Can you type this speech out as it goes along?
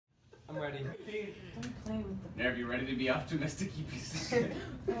I'm ready. Don't play with the... Nerv, you ready to be optimistic, you piece of shit?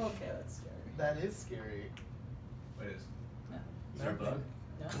 Oh, okay, that's scary. That is scary. What is? No. Is there a bug?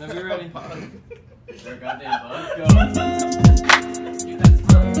 No. Whenever you're ready. Is there a goddamn bug? Go! Dude, that's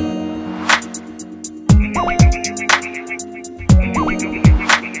fun.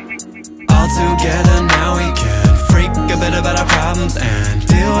 All together now we can freak a bit about our problems and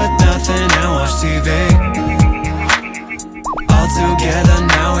deal with nothing and watch TV. All together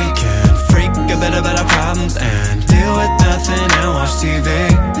now we can freak a bit about our problems and deal with nothing and watch TV.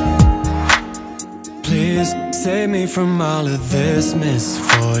 Please save me from all of this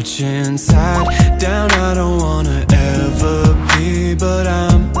misfortune. Side down, I don't wanna ever be, but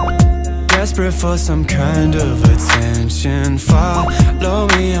I'm desperate for some kind of attention. Follow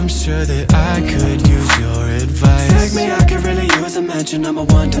me, I'm sure that I could use your advice. Take me, I could really use a mention. I'm a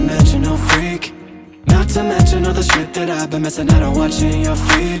one-dimensional freak. Not to mention all the shit that I've been missing out on watching your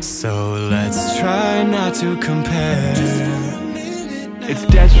feed. So let's try not to compare. It's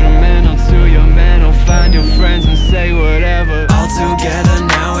detrimental to your mental. Find your friends and say whatever. All together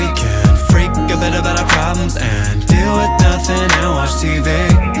now we can freak a bit about our problems and deal with nothing and watch TV.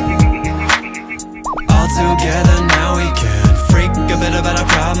 All together now we can freak a bit about our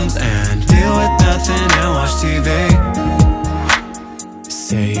problems and deal with nothing and watch TV.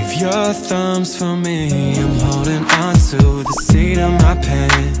 Save your thumbs for me, I'm holding on to the seat of my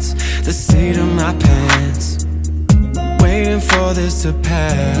pants, the seat of my pants. Waiting for this to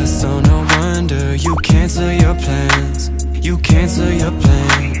pass, so no wonder you cancel your plans, you cancel your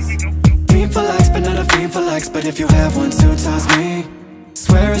plans. Fiend for likes, but not a fiend for likes, but if you have one to toss me.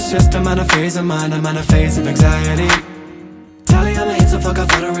 Swear it's just I'm on a phase of mine, I'm on a phase of anxiety. Tally all my hits, so fuck off,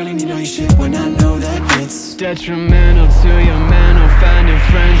 I don't really need all your shit when I know that it's detrimental to your mental. Find your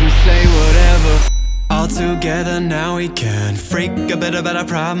friends and say whatever. All together now we can freak a bit about our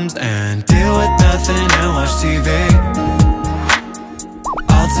problems and deal with nothing and watch TV.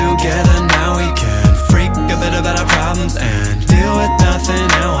 All together now we can freak a bit about our problems and deal with nothing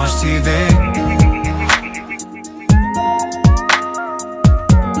and watch TV.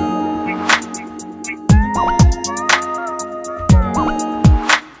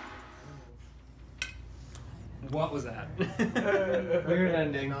 What was that? Weird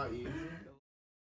ending. Not you.